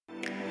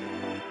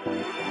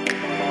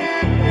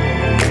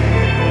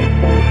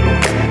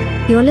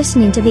You're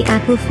listening to the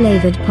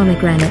apple-flavored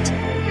pomegranate.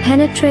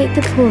 Penetrate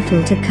the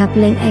portal to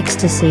coupling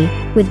ecstasy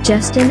with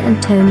Justin and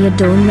Tonya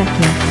Dawn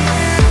Reckner.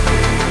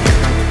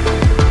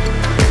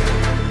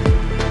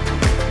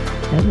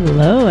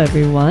 Hello,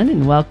 everyone,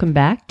 and welcome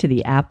back to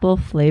the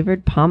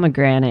apple-flavored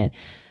pomegranate.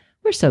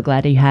 We're so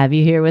glad to have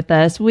you here with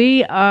us.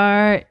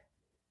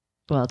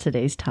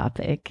 Today's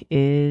topic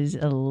is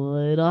a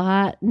little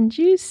hot and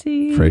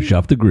juicy. Fresh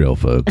off the grill,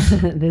 folks.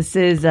 This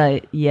is,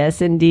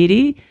 yes,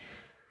 indeedy,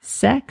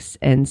 sex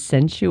and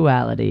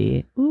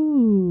sensuality.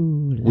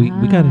 Ooh, we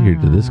got here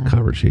to this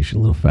conversation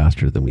a little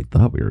faster than we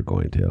thought we were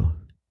going to.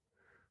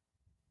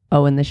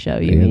 Oh, in the show,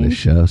 you mean? In the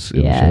show.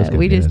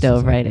 We just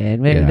dove right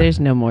in. There's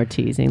no more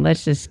teasing.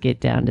 Let's just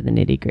get down to the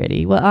nitty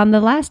gritty. Well, on the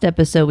last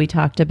episode, we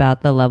talked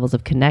about the levels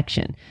of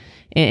connection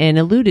and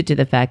alluded to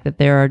the fact that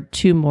there are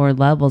two more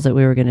levels that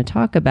we were going to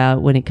talk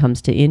about when it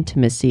comes to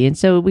intimacy. And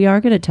so we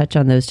are going to touch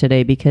on those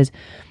today because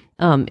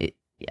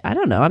I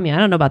don't know. I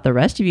don't know about the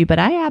rest of you, but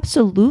I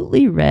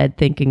absolutely read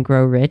Think and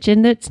Grow Rich.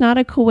 And it's not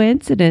a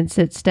coincidence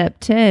that step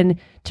 10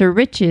 to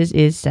riches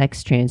is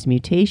sex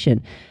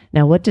transmutation.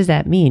 Now, what does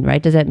that mean,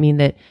 right? Does that mean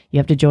that you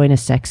have to join a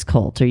sex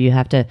cult or you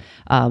have to,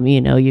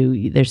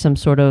 there's some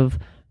sort of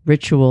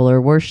ritual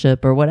or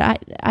worship or what?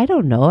 I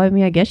don't know.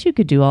 I guess you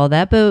could do all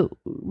that, but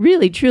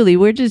really, truly,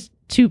 we're just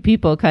two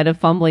people kind of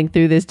fumbling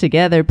through this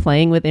together,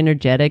 playing with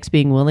energetics,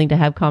 being willing to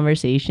have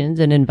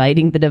conversations and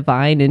inviting the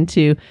divine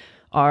into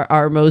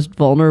our most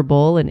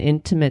vulnerable and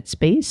intimate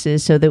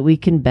spaces so that we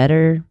can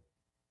better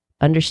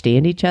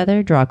understand each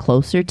other, draw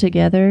closer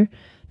together,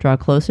 draw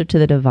closer to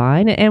the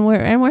divine, and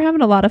we're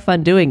having a lot of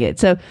fun doing it.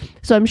 So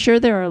I'm sure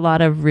there are a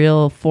lot of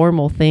real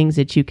formal things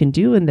that you can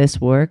do in this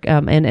work,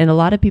 and a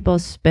lot of people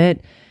have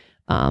spent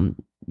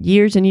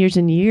years and years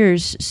and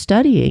years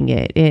studying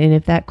it. And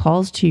if that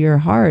calls to your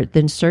heart,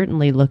 then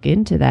certainly look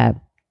into that.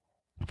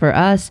 For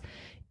us,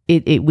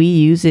 we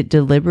use it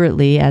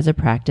deliberately as a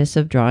practice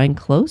of drawing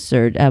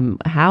closer.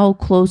 How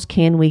close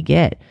can we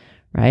get,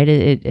 right?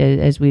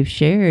 As we've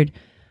shared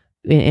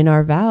in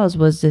our vows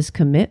was this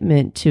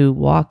commitment to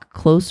walk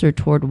closer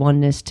toward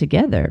oneness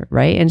together,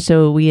 right? And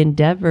so we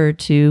endeavor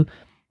to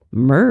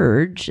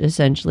merge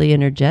essentially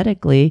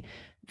energetically,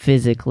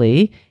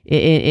 physically,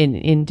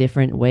 in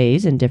different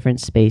ways, in different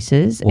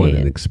spaces. Or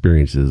in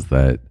experiences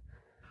that,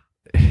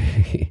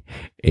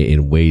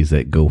 in ways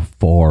that go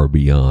far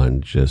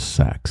beyond just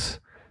sex,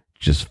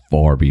 just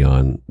far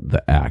beyond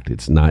the act.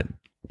 It's not,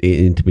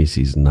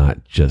 intimacy is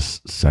not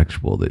just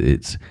sexual.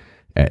 It's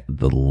at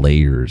the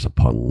layers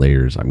upon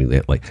layers.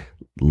 They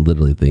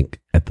literally think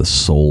at the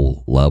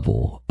soul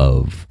level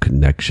of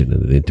connection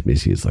and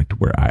intimacy is like to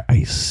where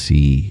I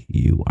see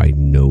you, I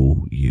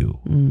know you.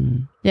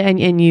 Yeah,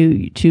 and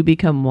you two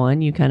become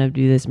one. You kind of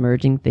do this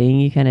merging thing.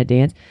 You kind of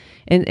dance,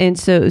 and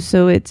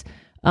so it's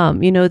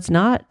it's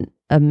not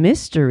a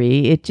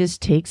mystery. It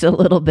just takes a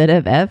little bit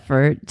of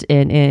effort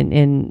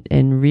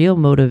and real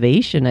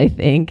motivation, I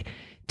think,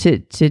 to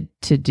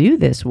do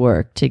this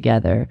work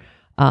together.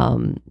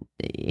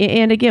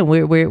 And again,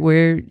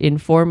 we're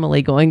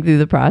informally going through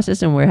the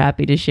process, and we're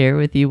happy to share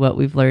with you what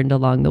we've learned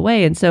along the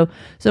way. And so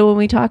when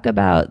we talk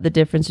about the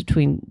difference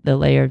between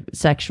the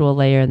sexual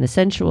layer and the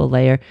sensual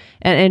layer,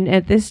 and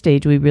at this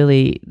stage,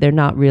 they're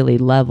not really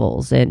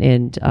levels,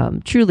 and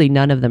truly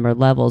none of them are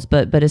levels.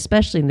 But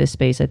especially in this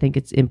space, I think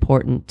it's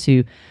important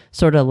to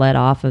sort of let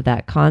off of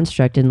that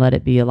construct and let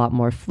it be a lot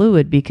more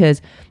fluid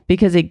because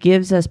it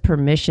gives us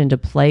permission to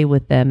play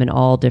with them in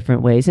all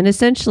different ways. And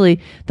essentially,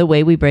 the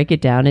way we break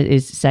it down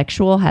is sexual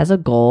has a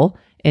goal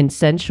and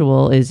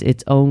sensual is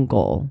its own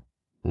goal,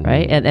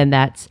 right? And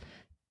that's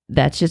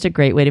just a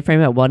great way to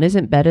frame it. One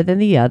isn't better than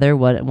the other.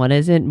 One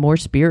isn't more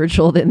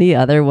spiritual than the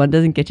other. One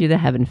doesn't get you to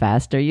heaven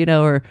faster,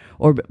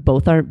 or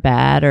both aren't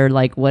bad. Or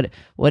like, what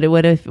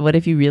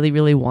if you really,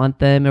 really want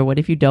them, or what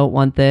if you don't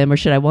want them, or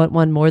should I want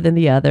one more than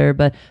the other?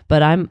 But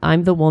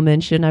I'm the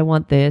woman, shouldn't I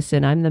want this?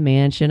 And I'm the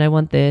man, shouldn't I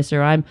want this?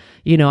 Or I'm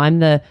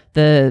the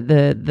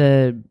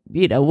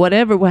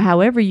whatever,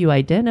 however you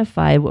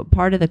identify. What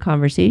part of the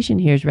conversation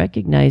here is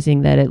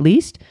recognizing that at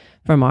least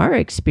from our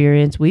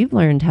experience, we've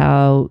learned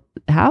how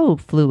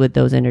fluid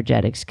those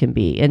energetics can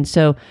be. And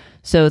so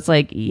it's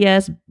like,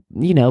 yes,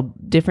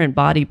 different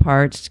body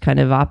parts kind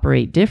of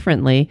operate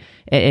differently,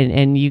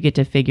 and you get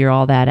to figure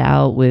all that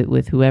out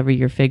with whoever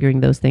you're figuring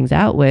those things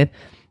out with.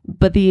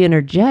 But the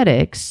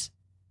energetics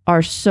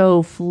are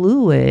so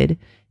fluid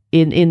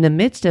in the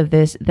midst of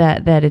this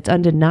that it's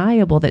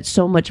undeniable that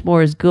so much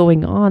more is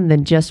going on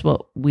than just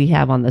what we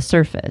have on the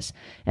surface.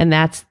 And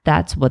that's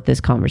what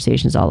this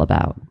conversation is all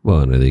about.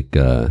 Well, and I think,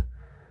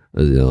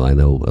 I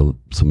know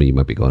some of you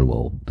might be going,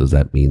 well, does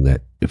that mean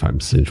that if I'm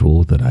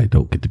sensual that I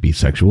don't get to be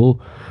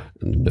sexual?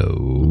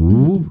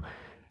 No.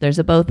 There's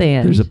a both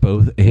and. There's a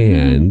both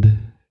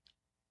and.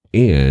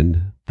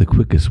 And the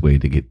quickest way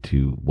to get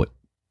to what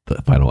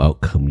the final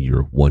outcome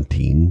you're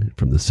wanting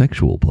from the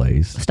sexual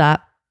place.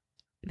 Stop.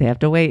 They have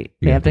to wait.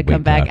 They You have to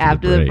come back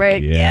after the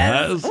break.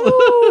 Yes.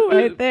 Ooh,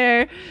 right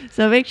there.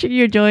 So make sure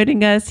you're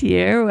joining us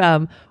here.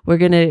 We're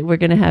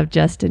gonna have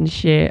Justin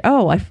share.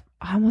 Oh, I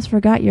almost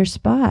forgot your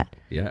spot.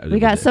 Yeah, we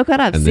got so caught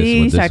up.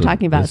 Start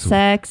talking about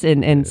sex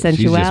and sensuality.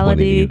 She's just wanting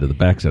to get to the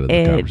backside of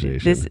the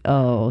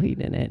conversation. He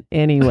didn't.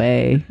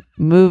 Anyway,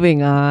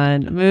 moving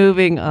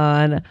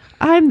on.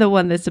 I'm the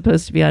one that's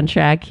supposed to be on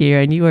track here,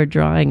 and you are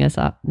drawing us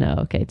off. No,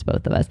 okay, it's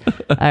both of us.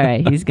 All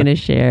right, he's going to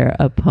share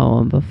a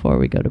poem before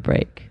we go to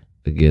break.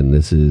 Again,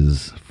 this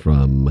is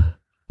from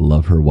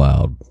Love Her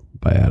Wild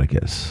by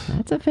Atticus.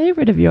 That's a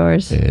favorite of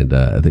yours. And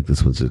I think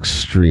this one's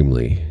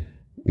extremely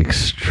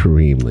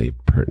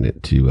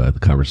pertinent to the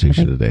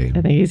conversation today.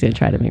 I think he's going to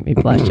try to make me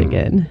blush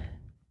again.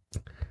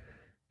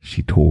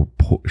 She tore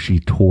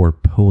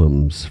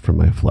poems from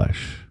my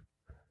flesh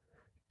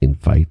in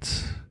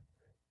fights,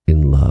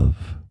 in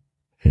love,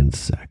 and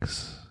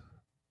sex.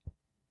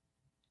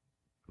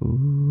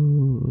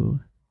 Ooh.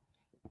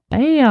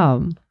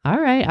 Bam.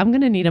 All right. I'm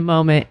going to need a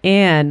moment.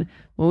 And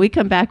when we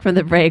come back from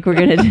the break, we're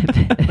going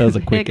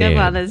to pick up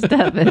on this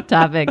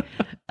topic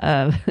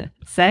of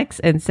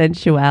sex and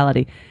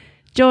sensuality.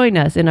 Join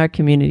us in our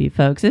community,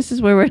 folks. This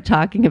is where we're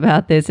talking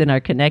about this in our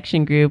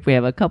connection group. We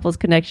have a couples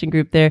connection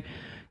group there.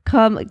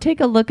 Come take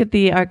a look at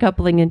our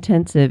coupling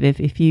intensive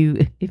if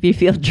you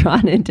feel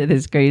drawn into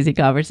this crazy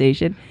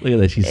conversation. Look at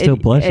that. She's still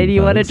blushing. And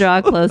you want to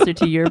draw closer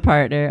to your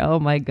partner. Oh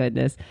my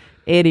goodness.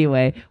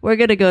 Anyway, we're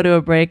going to go to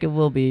a break and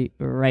we'll be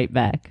right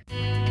back.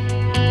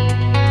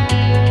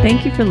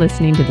 Thank you for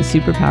listening to the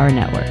Superpower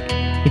Network.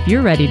 If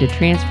you're ready to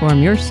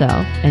transform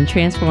yourself and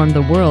transform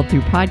the world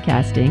through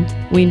podcasting,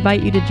 we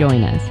invite you to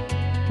join us.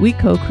 We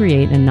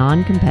co-create a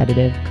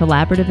non-competitive,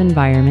 collaborative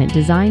environment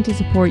designed to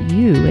support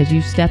you as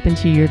you step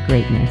into your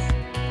greatness.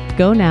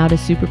 Go now to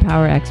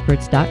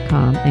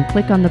superpowerexperts.com and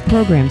click on the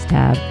Programs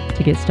tab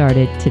to get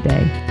started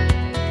today.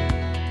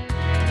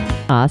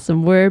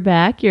 Awesome. We're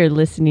back. You're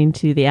listening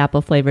to the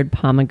apple-flavored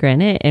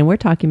pomegranate, and we're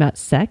talking about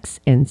sex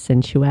and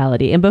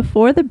sensuality. And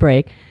before the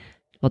break,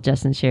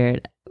 Justin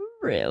shared a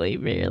really,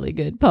 really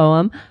good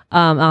poem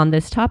on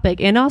this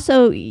topic. And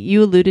also,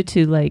 you alluded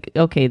to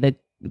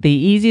the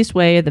easiest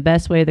way, the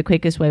best way, the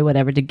quickest way,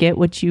 whatever, to get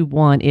what you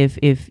want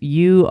if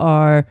you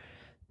are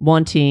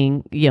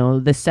wanting,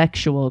 the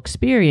sexual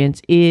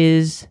experience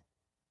is,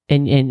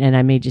 and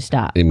I made you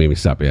stop. It made me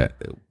stop, yeah.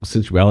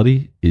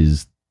 Sensuality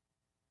is,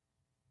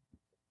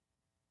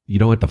 you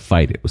don't have to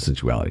fight it with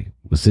sensuality.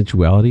 With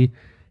sensuality,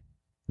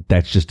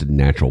 that's just a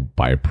natural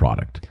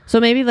byproduct. So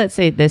maybe let's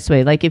say it this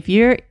way. Like if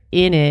you're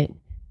in it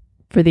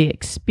for the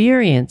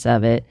experience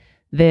of it,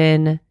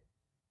 then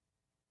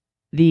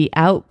the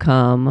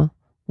outcome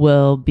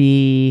will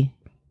be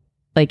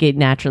like it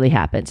naturally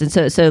happens. And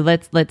so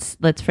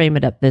let's frame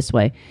it up this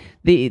way.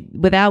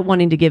 Without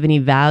wanting to give any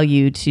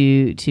value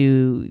to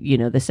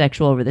the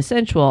sexual over the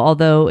sensual,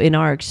 although in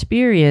our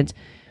experience,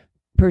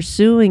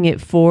 pursuing it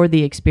for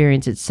the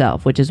experience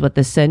itself, which is what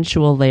the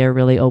sensual layer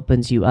really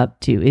opens you up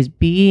to, is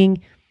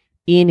being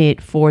in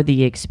it for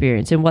the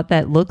experience. And what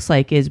that looks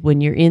like is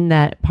when you're in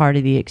that part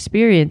of the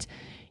experience,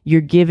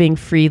 you're giving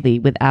freely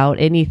without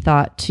any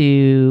thought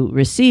to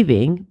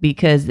receiving,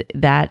 because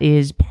that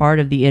is part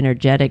of the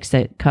energetics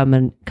that come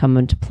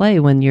into play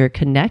when you're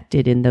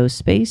connected in those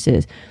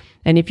spaces.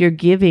 And if you're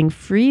giving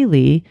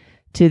freely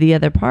to the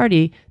other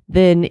party,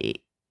 then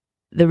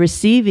the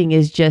receiving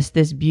is just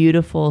this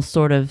beautiful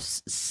sort of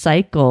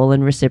cycle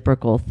and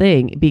reciprocal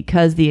thing,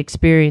 because the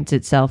experience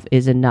itself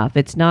is enough.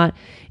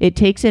 It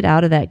takes it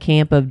out of that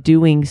camp of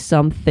doing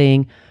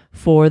something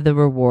for the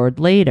reward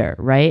later,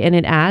 right? And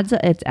it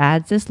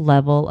adds this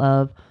level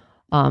of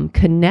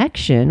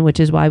connection, which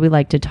is why we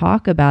like to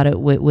talk about it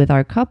with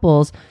our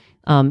couples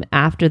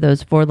after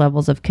those 4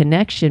 levels of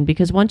connection,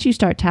 because once you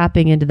start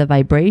tapping into the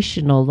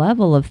vibrational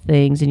level of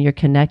things and you're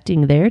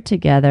connecting there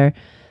together,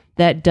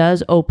 that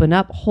does open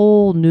up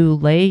whole new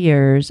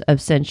layers of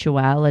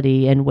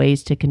sensuality and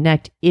ways to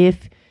connect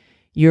if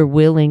you're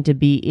willing to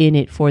be in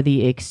it for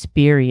the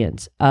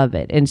experience of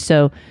it. And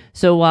so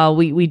while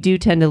we do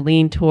tend to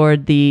lean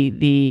toward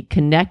the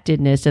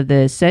connectedness of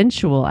the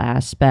sensual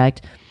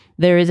aspect,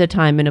 there is a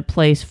time and a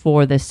place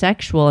for the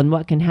sexual. And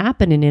what can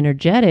happen in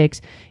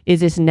energetics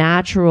is this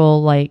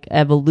natural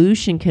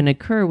evolution can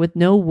occur with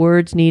no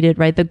words needed,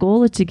 right? The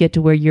goal is to get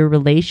to where your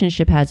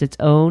relationship has its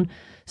own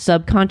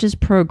subconscious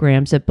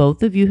programs that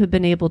both of you have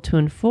been able to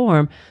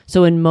inform.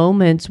 So in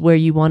moments where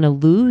you want to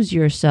lose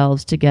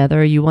yourselves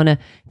together, or you want to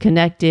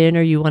connect in,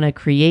 or you want to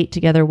create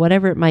together,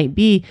 whatever it might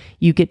be,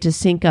 you get to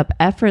sync up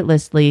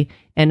effortlessly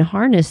and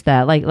harness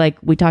that. Like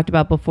we talked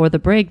about before the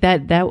break,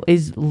 that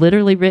is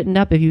literally written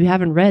up. If you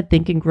haven't read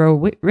Think and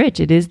Grow Rich,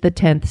 it is the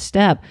 10th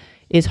step,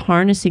 is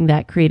harnessing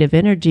that creative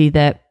energy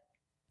that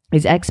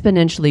is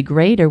exponentially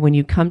greater when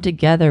you come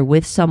together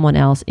with someone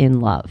else in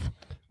love.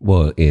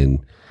 Well,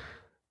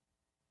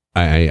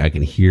 I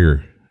can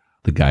hear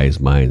the guys'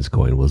 minds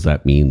going, well, does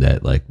that mean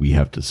that we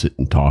have to sit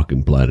and talk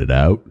and plan it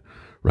out,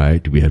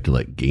 right? Do we have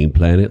to game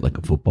plan it like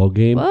a football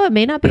game? Well, it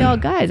may not be all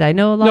guys. I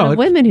know a lot of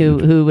women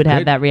who would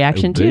have that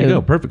reaction too. There you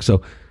go. Perfect.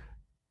 So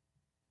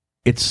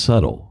it's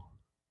subtle,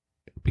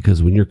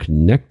 because when you're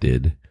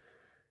connected,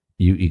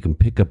 you can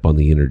pick up on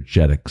the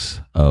energetics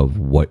of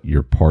what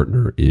your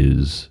partner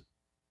is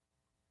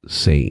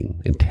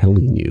saying and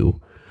telling you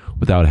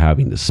without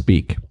having to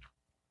speak.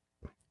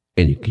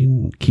 And you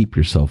can keep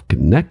yourself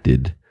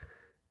connected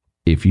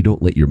if you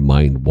don't let your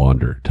mind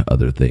wander to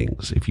other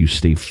things. If you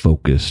stay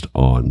focused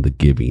on the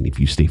giving, if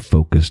you stay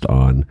focused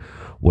on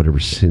whatever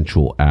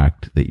sensual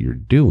act that you're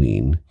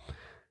doing,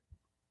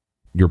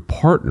 your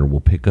partner will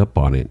pick up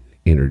on it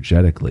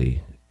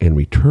energetically and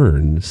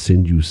return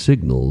send you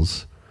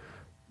signals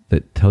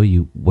that tell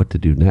you what to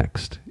do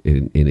next.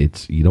 And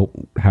it's, you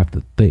don't have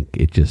to think,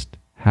 it just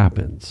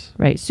happens.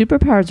 Right.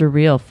 Superpowers are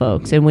real,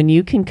 folks. And when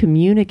you can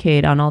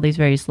communicate on all these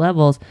various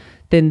levels,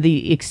 then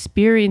the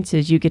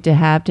experiences you get to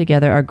have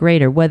together are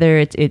greater, whether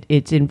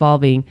it's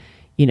involving,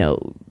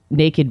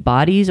 naked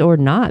bodies or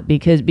not,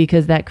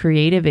 because that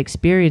creative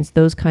experience,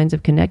 those kinds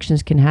of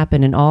connections can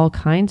happen in all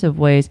kinds of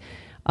ways,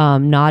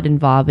 not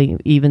involving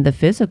even the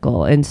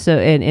physical. And so,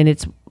 and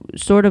it's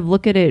sort of,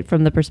 look at it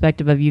from the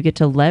perspective of, you get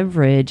to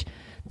leverage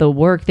the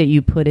work that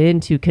you put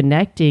into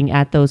connecting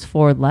at those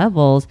 4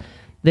 levels.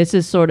 This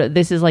is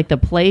like the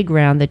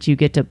playground that you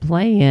get to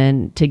play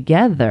in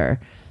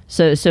together.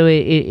 So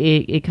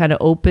it kind of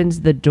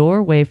opens the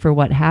doorway for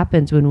what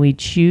happens when we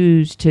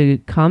choose to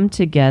come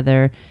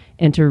together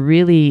and to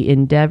really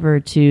endeavor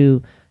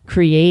to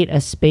create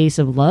a space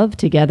of love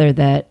together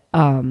that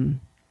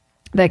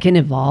can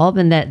evolve,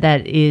 and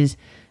that is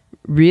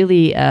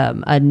really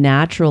a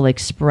natural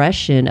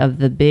expression of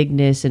the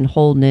bigness and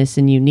wholeness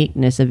and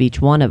uniqueness of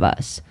each one of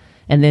us.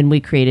 And then we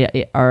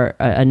create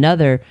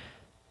another,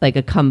 like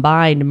a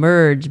combined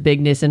merge,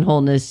 bigness and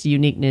wholeness,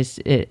 uniqueness,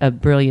 a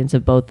brilliance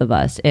of both of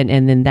us. And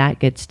then that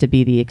gets to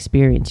be the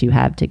experience you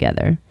have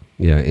together.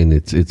 Yeah. And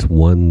it's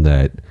one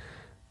that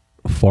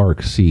far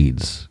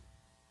exceeds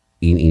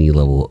any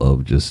level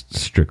of just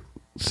strict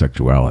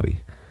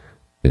sexuality.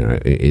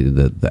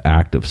 The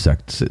act of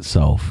sex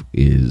itself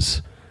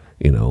is,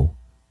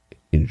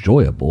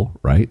 enjoyable,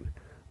 right?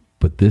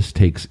 But this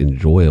takes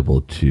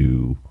enjoyable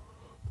to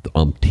the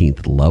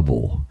umpteenth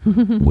level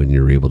when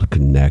you're able to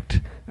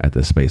connect at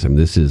this space. I mean,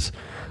 this is,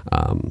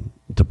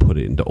 to put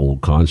it into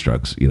old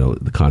constructs,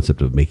 the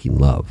concept of making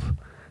love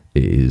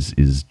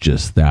is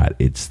just that.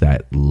 It's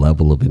that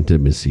level of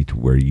intimacy to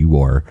where you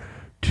are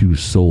 2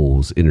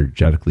 souls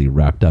energetically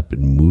wrapped up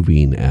and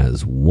moving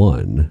as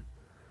one.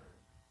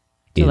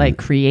 So like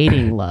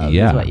creating love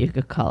is what you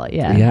could call it.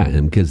 Yeah. Yeah.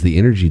 And because the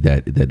energy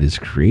that is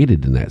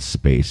created in that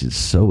space is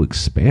so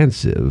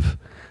expansive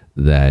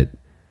that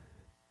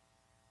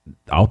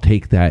I'll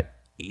take that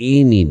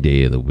any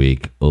day of the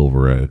week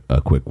over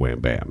a quick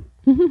wham bam.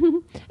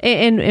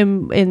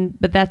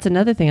 But that's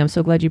another thing. I'm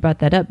so glad you brought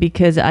that up,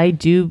 because I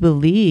do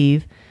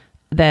believe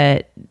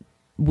that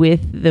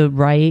with the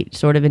right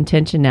sort of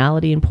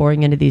intentionality and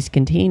pouring into these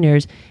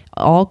containers,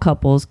 all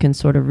couples can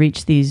sort of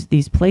reach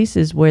these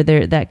places where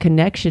that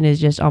connection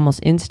is just almost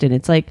instant.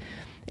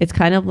 It's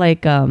kind of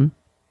like,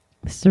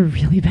 this is a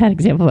really bad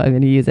example, but I'm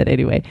going to use it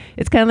anyway.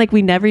 It's kind of like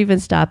we never even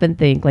stop and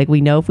think. Like,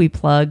 we know if we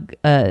plug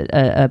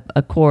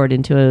a cord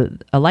into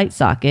a light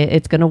socket,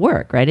 it's going to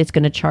work, right? It's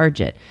going to charge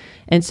it.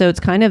 And so it's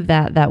kind of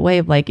that way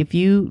of, like, if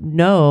you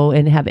know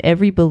and have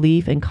every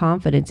belief and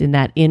confidence in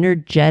that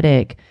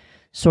energetic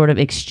sort of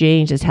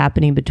exchange that's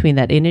happening between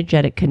that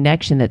energetic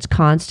connection that's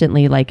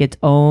constantly like its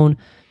own,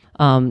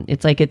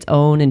 it's like its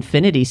own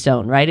infinity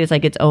stone, right? It's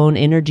like its own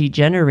energy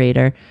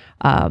generator.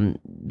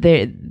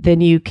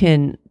 Then you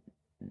can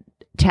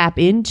tap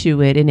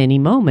into it in any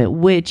moment,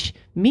 which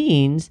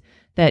means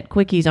that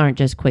quickies aren't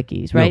just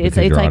quickies, right? No, it's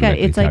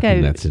like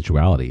that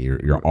sensuality.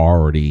 You're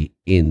already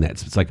in that.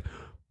 It's like,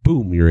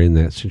 boom, you're in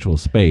that sensual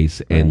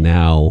space, and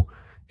now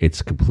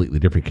it's completely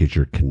different because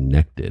you're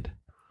connected.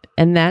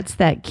 And that's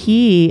that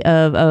key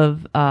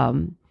of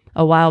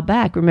a while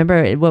back.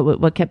 Remember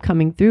what kept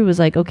coming through was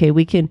like, okay,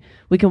 we can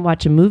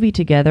watch a movie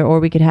together, or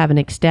we could have an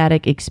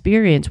ecstatic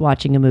experience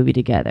watching a movie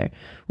together.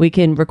 We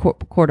can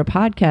record a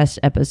podcast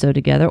episode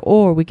together,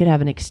 or we could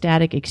have an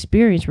ecstatic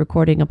experience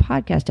recording a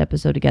podcast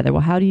episode together.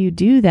 Well, how do you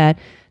do that?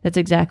 That's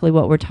exactly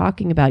what we're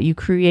talking about. You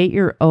create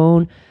your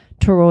own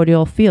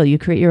toroidal field. You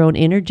create your own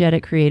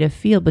energetic creative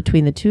field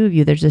between the two of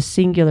you. There's a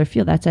singular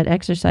field. That's that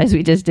exercise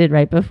we just did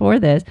right before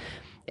this.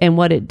 And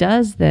what it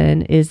does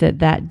then is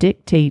that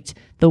dictates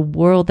the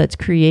world that's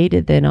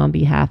created then on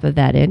behalf of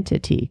that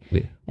entity.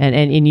 Yeah.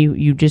 And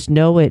you just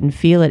know it and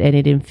feel it, and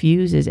it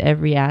infuses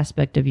every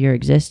aspect of your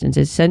existence.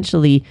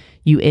 Essentially,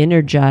 you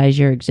energize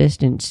your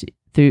existence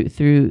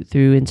through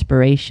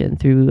inspiration,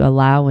 through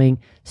allowing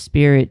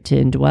spirit to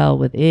indwell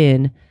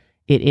within.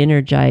 It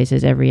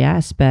energizes every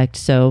aspect.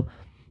 So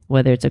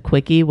whether it's a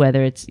quickie,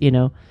 whether it's,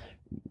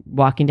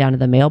 walking down to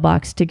the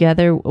mailbox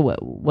together,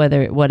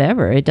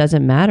 whatever, it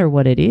doesn't matter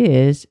what it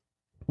is.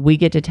 We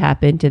get to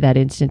tap into that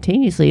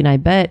instantaneously. And I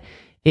bet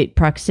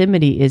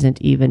proximity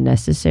isn't even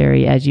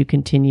necessary as you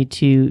continue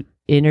to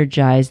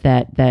energize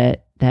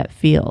that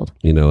field.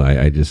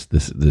 I just,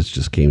 this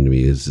just came to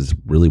me is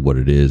really what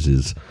it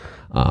is,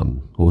 what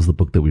was the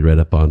book that we read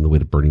up on the way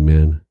to Burning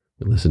Man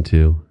we listened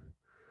to?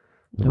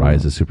 The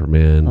Rise of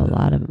Superman. A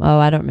lot of them. Oh,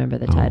 I don't remember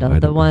the title.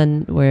 The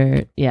one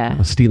where,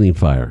 Stealing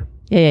Fire.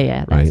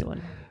 Yeah. That's the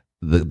one.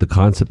 The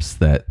concepts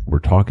that we're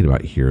talking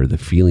about here, the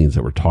feelings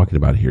that we're talking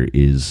about here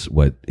is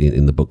what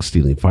in the book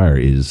Stealing Fire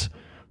is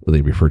what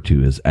they refer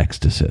to as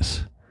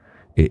ecstasy.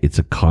 It's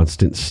a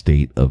constant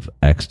state of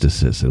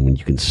ecstasy. And when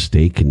you can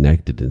stay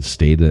connected and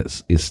stay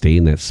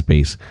in that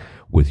space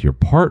with your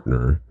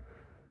partner,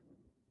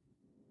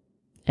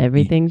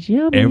 everything's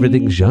yummy.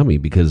 Everything's yummy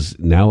because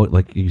now,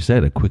 like you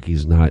said, a quickie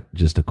is not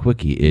just a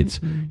quickie. It's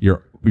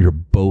you're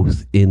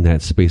both in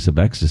that space of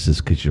ecstasy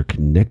because you're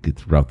connected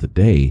throughout the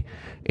day,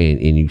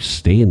 and you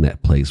stay in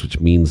that place,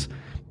 which means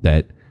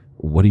that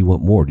what do you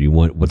want more? Do you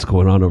want what's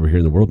going on over here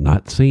in the world?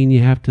 Not saying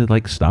you have to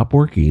like stop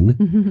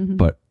working,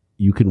 but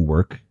you can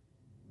work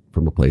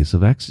from a place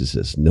of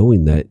ecstasy,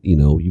 knowing that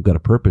you've got a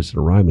purpose and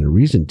a rhyme and a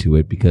reason to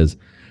it. Because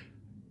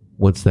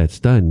once that's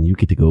done, you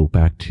get to go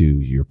back to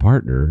your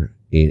partner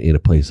in a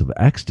place of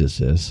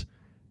ecstasy,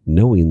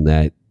 knowing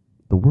that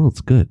the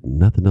world's good and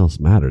nothing else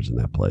matters in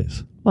that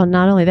place. Well,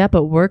 not only that,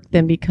 but work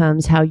then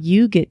becomes how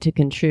you get to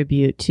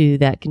contribute to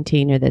that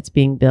container that's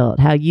being built,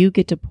 how you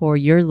get to pour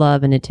your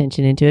love and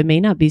attention into it. It may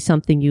not be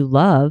something you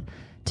love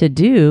to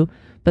do,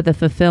 but the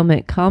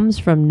fulfillment comes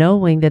from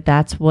knowing that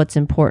that's what's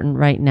important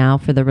right now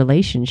for the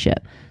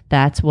relationship.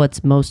 That's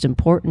what's most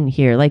important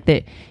here. Like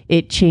that,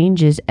 it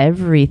changes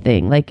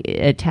everything. Like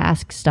a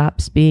task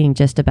stops being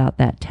just about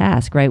that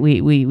task, right?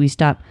 We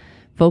stop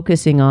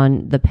focusing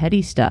on the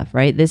petty stuff,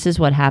 right? This is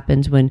what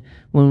happens when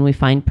we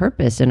find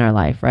purpose in our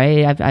life,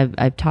 right?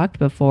 I've talked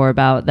before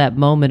about that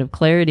moment of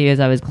clarity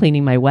as I was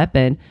cleaning my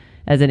weapon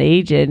as an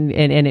agent,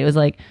 and it was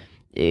like,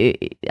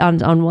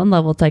 on one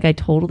level, it's like I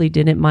totally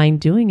didn't mind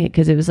doing it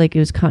because it was like it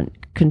was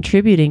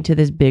contributing to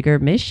this bigger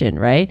mission,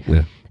 right?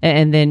 Yeah.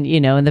 And then,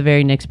 in the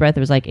very next breath, it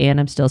was like, and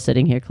I'm still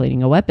sitting here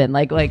cleaning a weapon.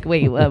 Like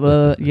wait,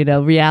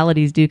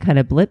 realities do kind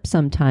of blip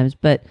sometimes,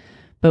 but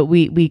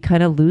we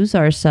kind of lose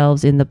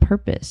ourselves in the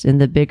purpose, in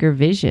the bigger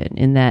vision,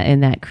 in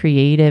that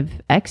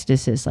creative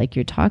ecstasy, like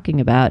you're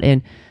talking about.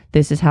 And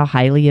this is how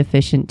highly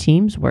efficient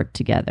teams work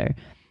together.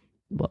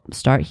 Well,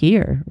 start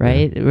here,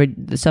 right? Yeah.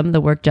 Some of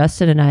the work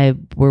Justin and I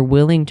were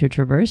willing to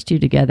traverse to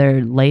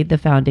together laid the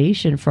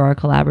foundation for our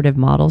collaborative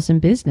models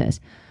in business,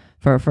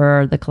 for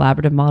the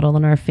collaborative model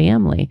in our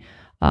family.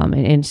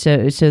 And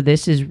so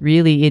this is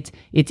really,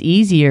 it's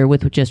easier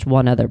with just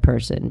one other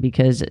person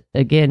because,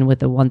 again, with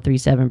the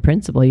 1-3-7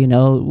 principle,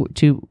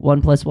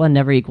 1 + 1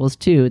 never equals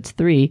 2, it's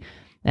 3.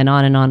 And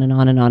on and on and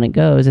on and on it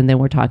goes. And then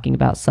we're talking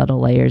about subtle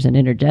layers and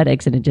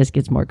energetics, and it just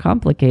gets more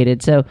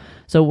complicated. So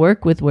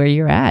work with where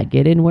you're at,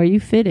 get in where you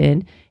fit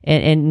in,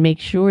 and make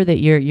sure that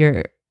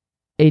you're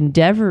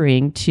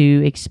endeavoring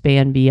to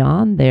expand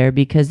beyond there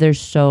because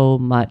there's so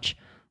much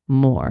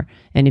more.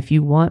 And if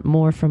you want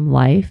more from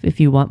life, if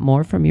you want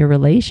more from your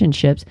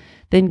relationships,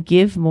 then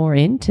give more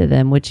into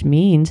them, which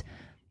means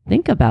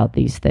think about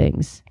these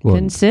things. Well,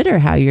 consider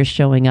how you're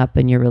showing up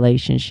in your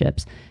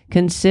relationships.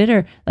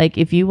 Consider, like,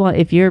 if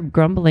you're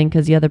grumbling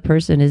because the other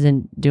person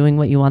isn't doing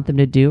what you want them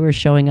to do or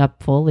showing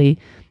up fully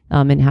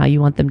and how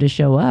you want them to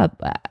show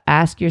up,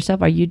 ask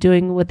yourself, are you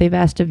doing what they've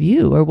asked of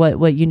you or what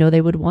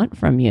they would want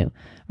from you?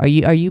 Are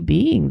you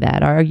being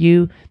that? Are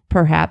you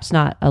perhaps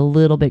not a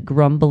little bit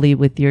grumbly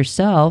with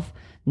yourself,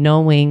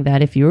 knowing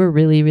that if you're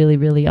really, really,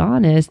 really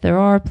honest, there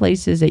are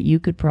places that you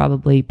could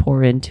probably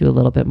pour into a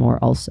little bit more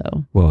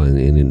also. Well,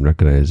 and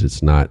recognize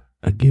it's not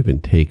a give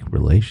and take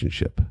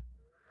relationship.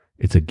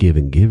 It's a give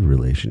and give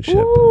relationship.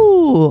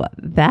 Ooh,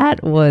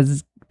 that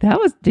was,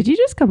 did you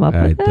just come up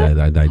with that?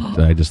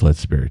 I just let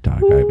spirit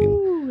talk. Ooh, I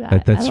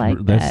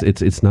mean,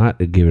 that's it's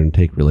not a give and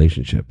take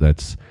relationship.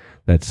 That's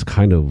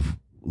kind of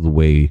the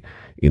way,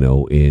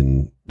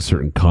 in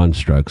certain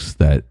constructs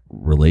that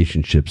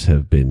relationships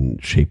have been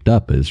shaped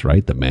up is,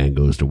 right? The man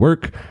goes to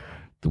work,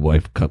 the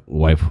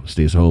wife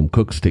stays home,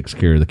 cooks, takes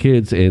care of the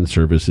kids, and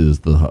services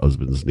the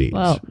husband's needs.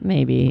 Well,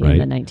 maybe right?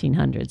 In the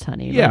 1900s,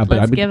 honey. Yeah,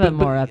 let's give a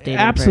more updated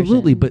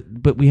absolutely, version.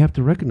 But we have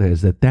to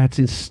recognize that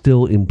that's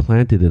still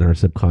implanted in our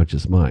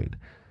subconscious mind.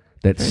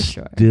 That's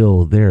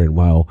still there, and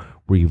while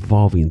we're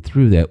evolving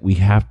through that, we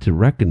have to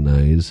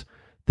recognize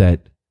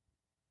that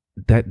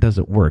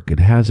doesn't work. It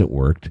hasn't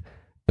worked.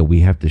 And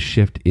we have to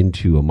shift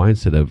into a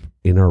mindset of,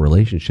 in our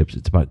relationships,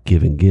 it's about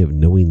give and give,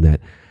 knowing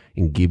that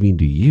in giving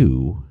to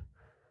you,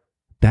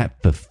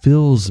 that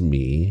fulfills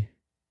me,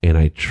 and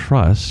I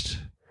trust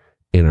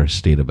in our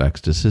state of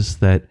ecstasy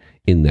that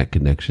in that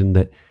connection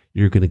that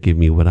you're going to give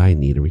me what I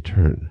need in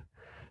return.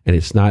 And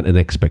it's not an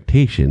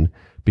expectation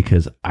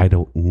because I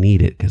don't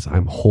need it because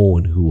I'm whole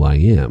in who I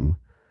am,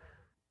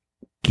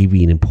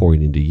 giving and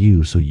pouring into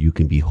you so you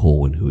can be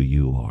whole in who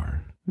you are.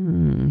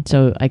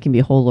 So I can be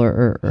whole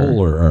or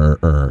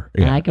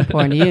yeah. And I can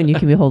pour into you, and you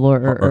can be whole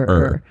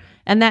or.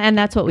 And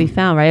that's what we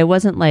found, right? It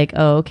wasn't like,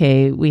 oh,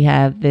 okay, we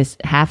have this,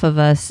 half of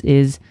us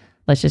is,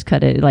 let's just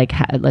cut it, like,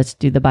 let's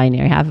do the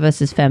binary. Half of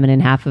us is feminine,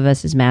 half of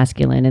us is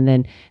masculine. And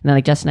then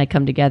like Justin and I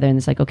come together and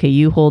it's like, okay,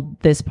 you hold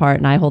this part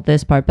and I hold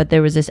this part. But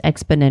there was this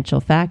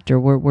exponential factor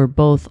where we're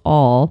both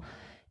all,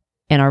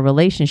 and our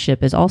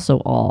relationship is also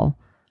all,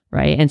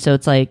 right? And so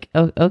it's like,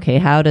 okay,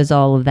 how does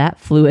all of that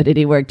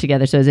fluidity work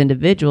together? So as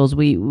individuals,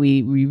 we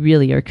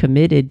really are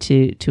committed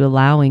to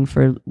allowing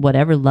for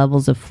whatever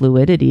levels of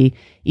fluidity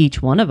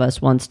each one of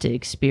us wants to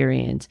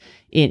experience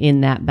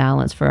in that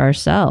balance for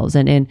ourselves,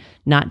 and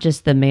not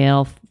just the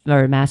male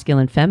or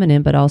masculine,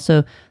 feminine, but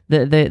also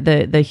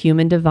the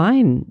human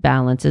divine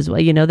balance as well.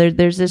 You know,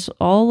 there's this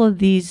all of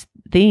these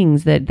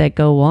things that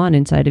go on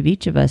inside of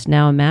each of us.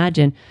 Now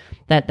imagine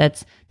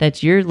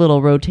that's your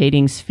little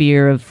rotating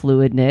sphere of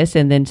fluidness,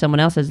 and then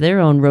someone else has their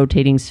own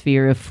rotating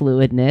sphere of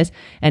fluidness,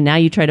 and now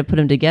you try to put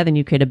them together and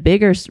you create a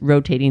bigger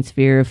rotating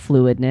sphere of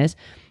fluidness,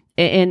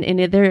 and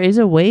there is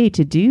a way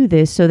to do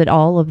this so that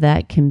all of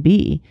that can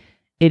be.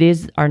 It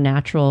is our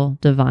natural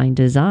divine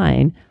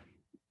design.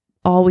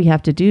 All we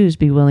have to do is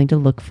be willing to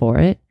look for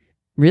it,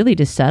 really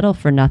to settle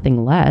for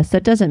nothing less.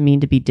 That doesn't mean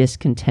to be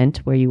discontent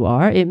where you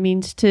are. It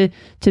means to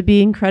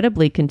be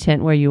incredibly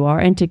content where you are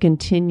and to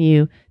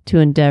continue to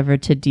endeavor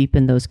to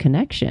deepen those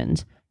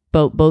connections.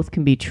 Both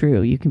can be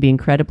true. You can be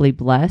incredibly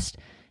blessed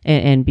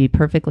and be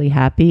perfectly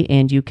happy,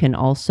 and you can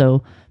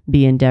also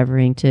be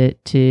endeavoring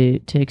to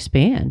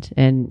expand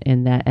and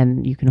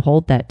you can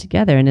hold that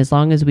together. And as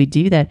long as we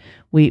do that,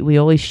 we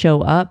always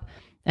show up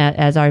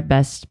as our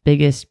best,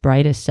 biggest,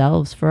 brightest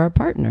selves for our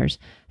partners,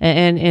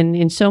 and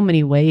in so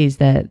many ways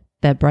that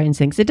brightens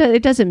things.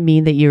 It doesn't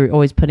mean that you're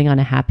always putting on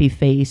a happy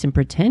face and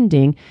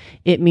pretending.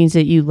 It means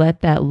that you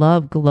let that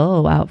love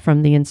glow out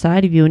from the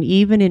inside of you, and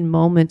even in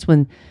moments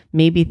when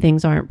maybe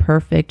things aren't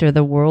perfect or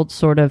the world's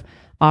sort of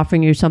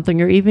offering you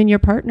something, or even your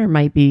partner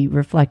might be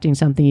reflecting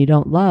something you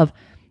don't love,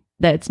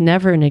 that's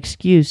never an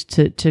excuse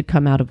to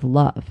come out of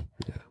love,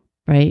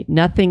 right?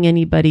 Nothing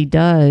anybody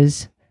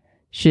does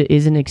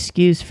is an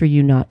excuse for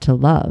you not to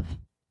love.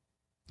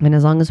 And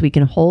as long as we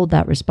can hold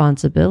that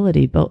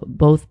responsibility,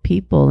 both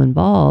people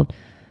involved,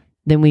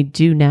 then we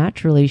do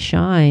naturally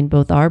shine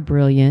both our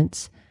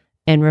brilliance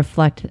and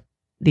reflect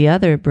the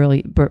other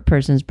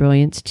person's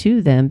brilliance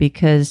to them,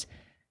 because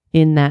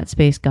in that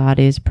space, God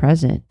is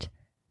present.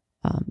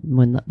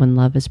 When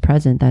love is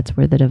present, that's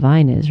where the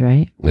divine is,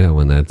 right? Yeah,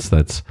 when that's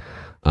that's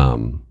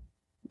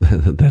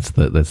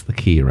the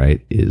key,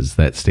 right? Is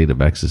that state of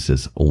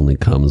ecstasy only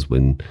comes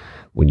when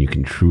you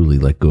can truly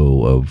let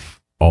go of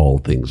all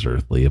things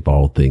earthly, of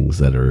all things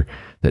that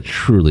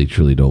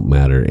truly don't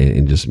matter,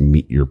 and just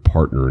meet your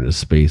partner in a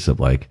space of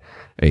like,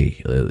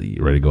 hey, you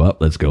ready to go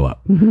up? Let's go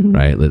up,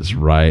 right? Let's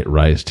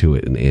rise to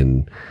it,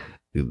 and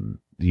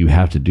you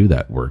have to do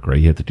that work, right?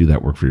 You have to do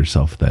that work for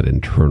yourself, that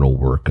internal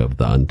work of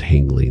the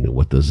untangling, and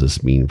what does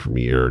this mean for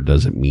me, or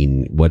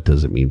what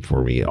does it mean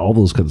for me? All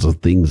those kinds of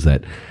things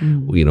that,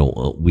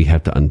 we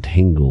have to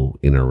untangle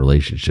in our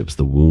relationships,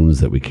 the wounds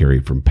that we carry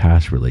from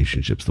past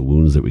relationships, the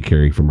wounds that we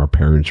carry from our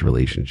parents'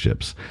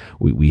 relationships.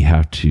 We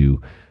have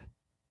to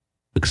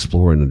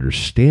explore and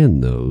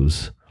understand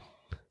those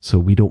so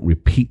we don't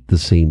repeat the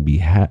same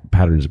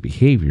patterns of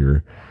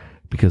behavior,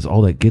 because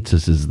all that gets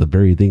us is the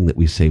very thing that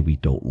we say we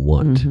don't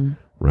want.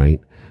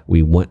 Right?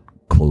 We want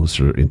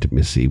closer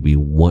intimacy. We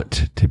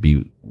want to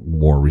be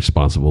more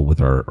responsible with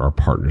our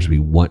partners. We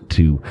want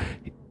to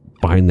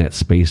find that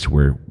space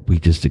where we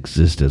just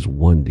exist as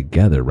one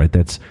together, right?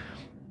 That's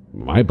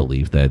my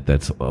belief,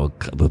 that's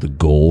the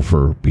goal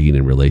for being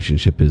in a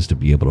relationship, is to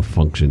be able to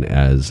function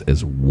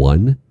as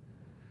one.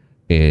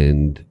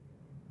 And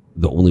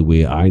the only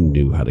way I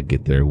knew how to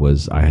get there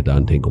was I had to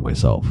untangle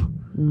myself.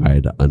 I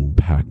had to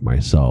unpack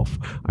myself.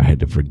 I had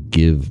to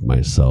forgive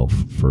myself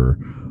for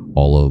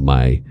all of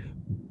my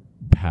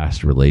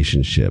past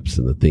relationships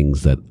and the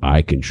things that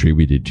I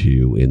contributed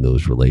to in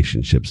those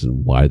relationships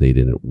and why they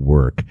didn't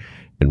work,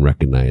 and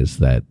recognize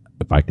that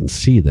if I can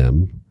see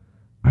them,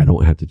 I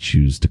don't have to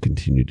choose to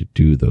continue to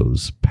do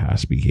those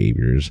past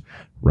behaviors.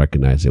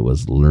 Recognize it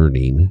was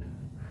learning,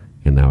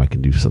 and now I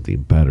can do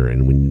something better.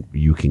 And when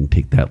you can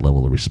take that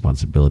level of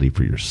responsibility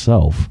for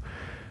yourself,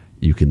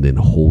 you can then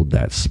hold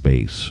that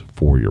space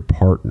for your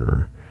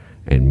partner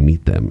and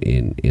meet them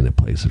in a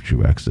place of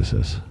true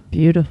ecstasy.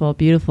 Beautiful,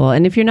 beautiful.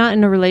 And if you're not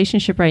in a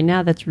relationship right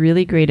now, that's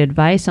really great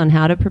advice on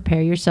how to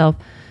prepare yourself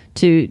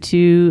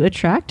to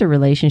attract a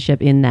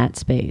relationship in that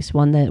space,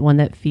 one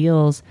that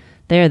feels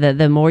there. That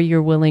the more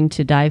you're willing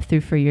to dive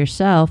through for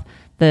yourself,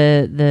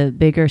 the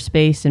bigger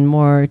space and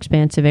more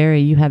expansive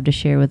area you have to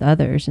share with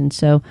others. And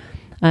so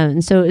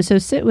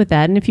sit with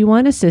that. And if you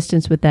want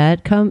assistance with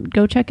that,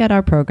 go check out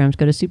our programs.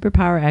 Go to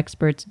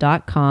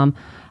superpowerexperts.com.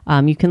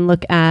 You can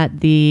look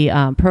at the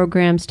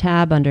programs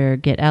tab under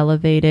Get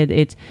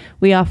Elevated.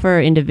 We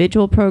offer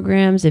individual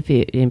programs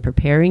in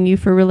preparing you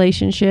for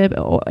relationship,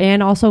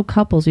 and also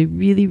couples. We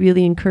really,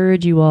 really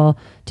encourage you all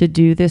to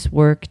do this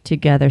work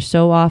together.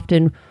 So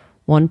often,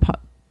 one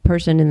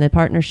person in the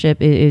partnership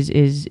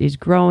is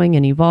growing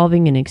and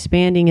evolving and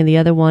expanding, and the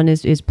other one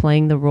is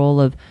playing the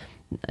role of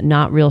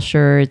not real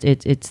sure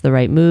it's the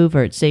right move,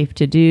 or it's safe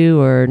to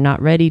do, or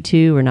not ready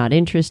to, or not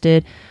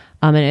interested.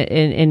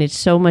 And it's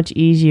so much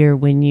easier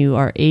when you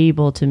are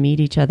able to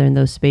meet each other in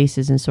those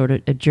spaces and sort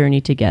of a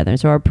journey together. And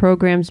so our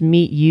programs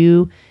meet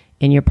you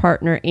in your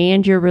partner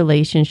and your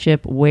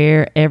relationship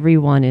where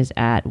everyone is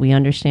at. We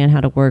understand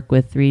how to work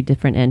with 3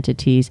 different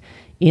entities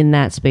in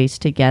that space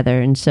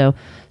together. And so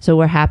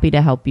we're happy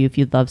to help you if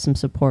you'd love some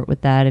support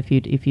with that, if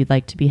you'd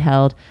like to be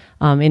held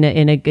in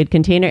a good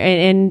container,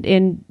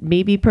 and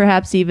maybe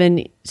perhaps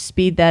even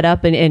speed that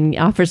up and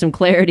offer some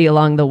clarity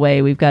along the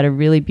way. We've got a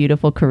really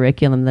beautiful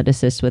curriculum that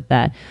assists with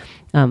that.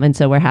 And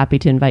so we're happy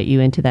to invite you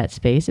into that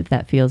space if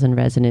that feels in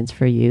resonance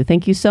for you.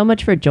 Thank you so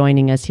much for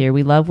joining us here.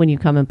 We love when you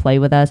come and play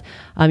with us.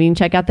 You can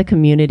check out the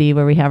community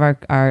where we have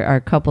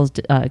our couples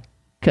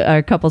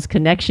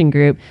connection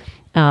group,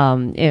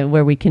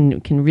 where we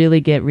can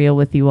really get real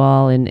with you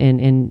all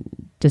and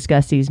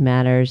discuss these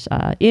matters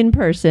in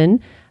person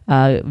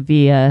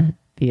via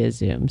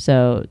Zoom.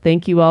 So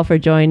thank you all for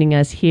joining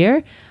us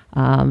here.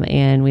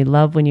 And we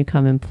love when you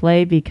come and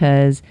play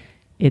because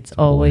it's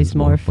always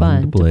more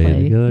fun to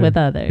play with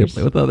others. Yeah,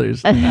 play with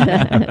others.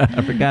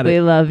 I forgot it.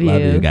 We love you.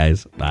 Love you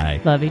guys.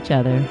 Bye. Love each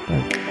other.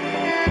 Bye.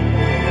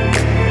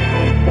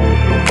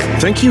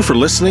 Thank you for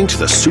listening to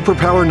the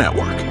Superpower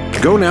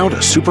Network. Go now to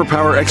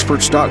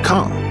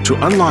superpowerexperts.com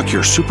to unlock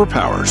your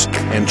superpowers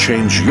and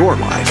change your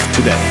life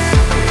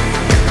today.